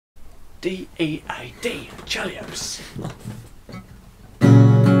D-E-A-D, Cheerios.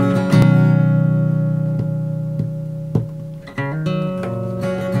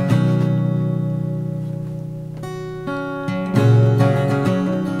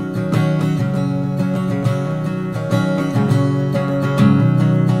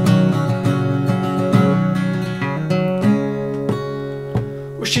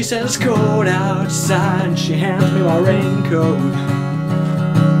 Well, she says it's cold outside and she hands me my raincoat.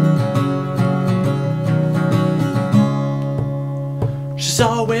 She's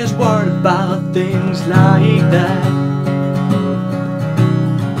always worried about things like that.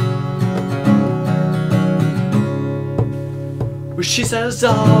 Well, she says it's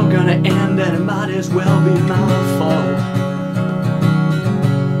all gonna end and it might as well be my fault.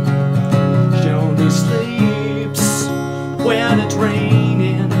 She only sleeps when it's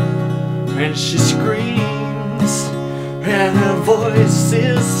raining, and she screams and her voice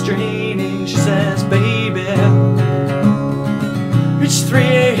is straining. She says, baby, it's 3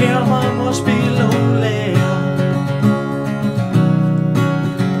 a.m. I must be lonely.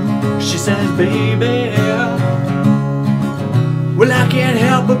 She says, baby, well, I can't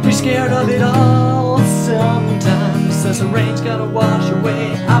help but be scared of it all. Sometimes says the rain's gonna wash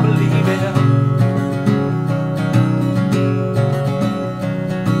away, I believe it.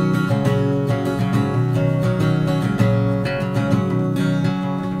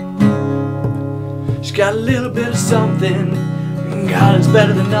 She's got a little bit of something, God, it's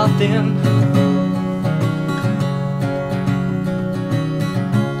better than nothing.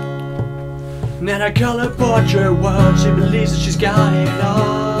 And in her color portrait world, she believes that she's got it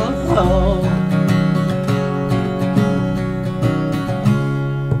all.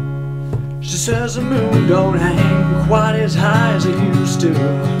 She says the moon don't hang quite as high as it used to.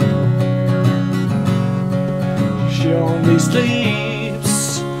 She only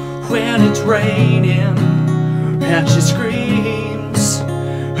sleeps when it's raining, and she screams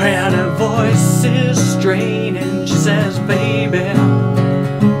and her voice is straining. She says, baby,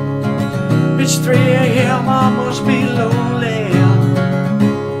 it's 3 a.m. I must be lonely.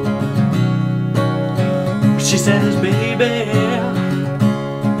 She says, baby,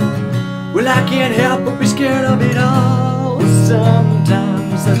 well, I can't help but be scared of it all.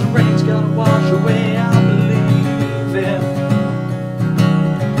 Sometimes the rain's gonna wash away, I believe it.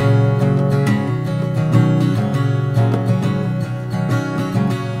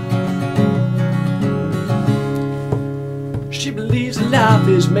 She believes life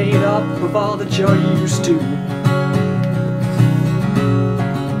is made up of all that you're used to.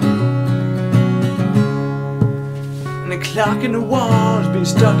 And the clock in the wall has been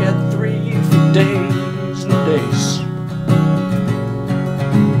stuck at 3 for days and days.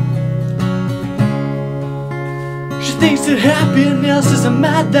 She thinks that happiness is a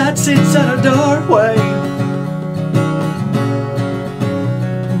mat that sits at her doorway.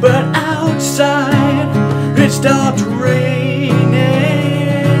 But outside it stopped raining.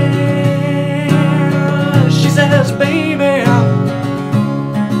 She says, baby,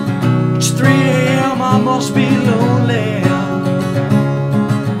 it's 3 a.m. I must be lonely.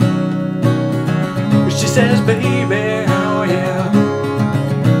 She says, baby, oh yeah,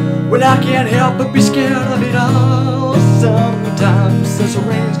 well, I can't help but be scared of it all. Sometimes there's a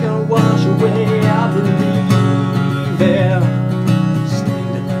rain